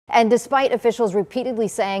And despite officials repeatedly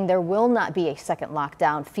saying there will not be a second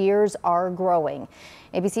lockdown, fears are growing.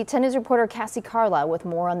 ABC 10 News reporter Cassie Carlisle with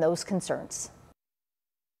more on those concerns.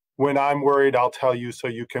 When I'm worried, I'll tell you so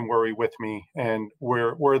you can worry with me, and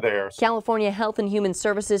we're there. California Health and Human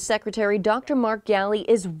Services Secretary Dr. Mark Ghaly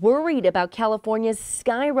is worried about California's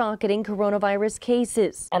skyrocketing coronavirus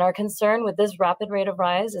cases. And our concern with this rapid rate of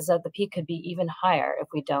rise is that the peak could be even higher if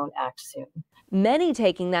we don't act soon. Many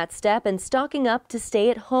taking that step and stocking up to stay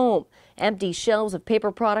at home. Empty shelves of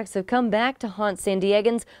paper products have come back to haunt San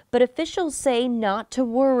Diegans, but officials say not to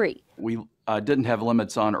worry. We didn't have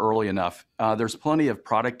limits on early enough. There's plenty of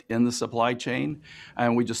product in the supply chain,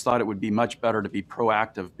 and we just thought it would be much better to be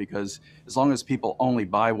proactive, because as long as people only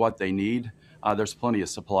buy what they need, there's plenty of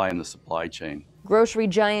supply in the supply chain. Grocery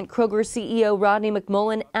giant Kroger CEO Rodney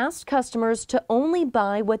McMullen asked customers to only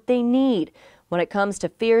buy what they need. When it comes to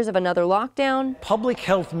fears of another lockdown, public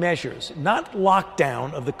health measures, not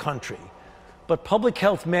lockdown of the country, but public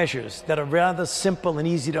health measures that are rather simple and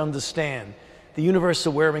easy to understand. The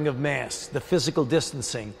universal wearing of masks, the physical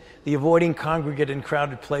distancing, the avoiding congregate and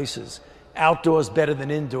crowded places, outdoors better than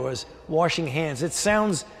indoors, washing hands. It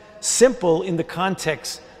sounds simple in the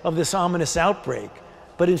context of this ominous outbreak,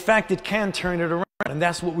 but in fact it can turn it around, and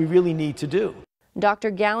that's what we really need to do.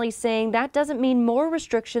 Dr. Ghaly saying that doesn't mean more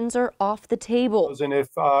restrictions are off the table. And if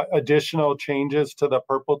additional changes to the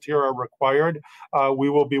purple tier are required, we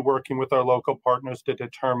will be working with our local partners to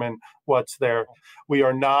determine what's there. We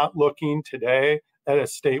are not looking today at a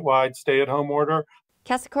statewide stay-at-home order.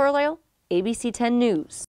 Cassie Carlisle, ABC 10 News.